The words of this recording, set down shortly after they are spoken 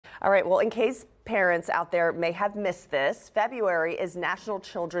All right, well, in case parents out there may have missed this, February is National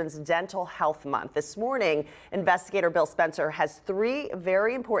Children's Dental Health Month. This morning, investigator Bill Spencer has three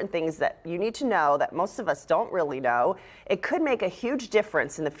very important things that you need to know that most of us don't really know. It could make a huge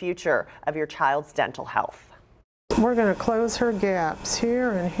difference in the future of your child's dental health. We're going to close her gaps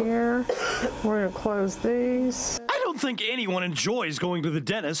here and here. We're going to close these. I don't think anyone enjoys going to the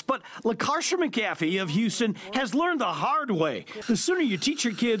dentist, but LaCarsha McGaffey of Houston has learned the hard way. The sooner you teach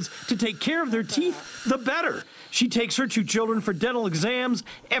your kids to take care of their teeth, the better. She takes her two children for dental exams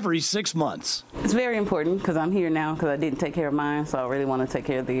every 6 months. It's very important because I'm here now because I didn't take care of mine, so I really want to take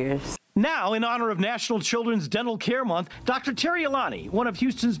care of theirs. Now, in honor of National Children's Dental Care Month, Dr. Terry Alani, one of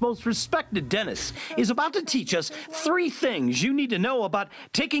Houston's most respected dentists, is about to teach us 3 things you need to know about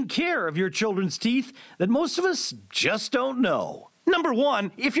taking care of your children's teeth that most of us just don't know. Number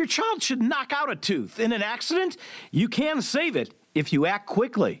 1, if your child should knock out a tooth in an accident, you can save it if you act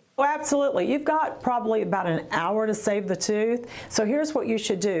quickly. Oh, absolutely. You've got probably about an hour to save the tooth. So here's what you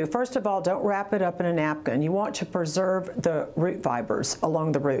should do. First of all, don't wrap it up in a napkin. You want to preserve the root fibers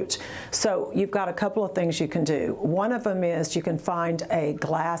along the root. So you've got a couple of things you can do. One of them is you can find a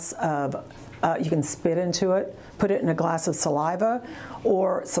glass of, you can spit into it, put it in a glass of saliva,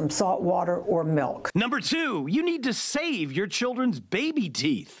 or some salt water or milk. Number 2, you need to save your children's baby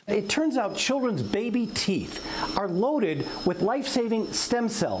teeth. It turns out children's baby teeth are loaded with life-saving stem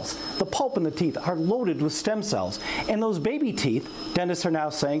cells. The pulp in the teeth are loaded with stem cells. And those baby teeth, dentists are now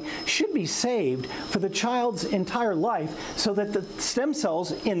saying, should be saved for the child's entire life so that the stem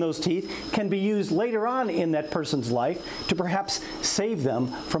cells in those teeth can be used later on in that person's life to perhaps save them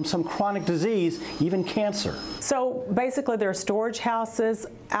from some chronic disease, even cancer. So basically there are storage houses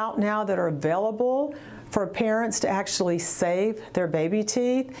out now that are available for parents to actually save their baby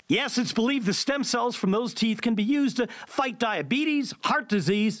teeth. Yes, it's believed the stem cells from those teeth can be used to fight diabetes, heart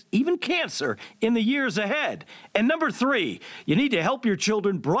disease, even cancer in the years ahead. And number 3, you need to help your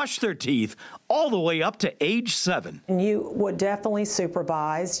children brush their teeth all the way up to age 7. And you would definitely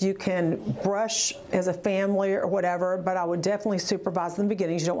supervise. You can brush as a family or whatever, but I would definitely supervise in the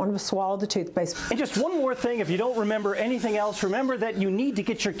beginning. You don't want to swallow the toothpaste. And just one more thing, if you don't remember anything else, remember that you need to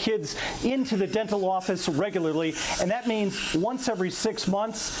get your kids into the dental office regularly, and that means once every 6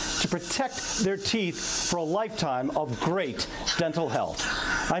 months to protect their teeth for a lifetime of great dental health.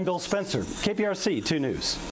 I'm Bill Spencer, KPRC 2 News.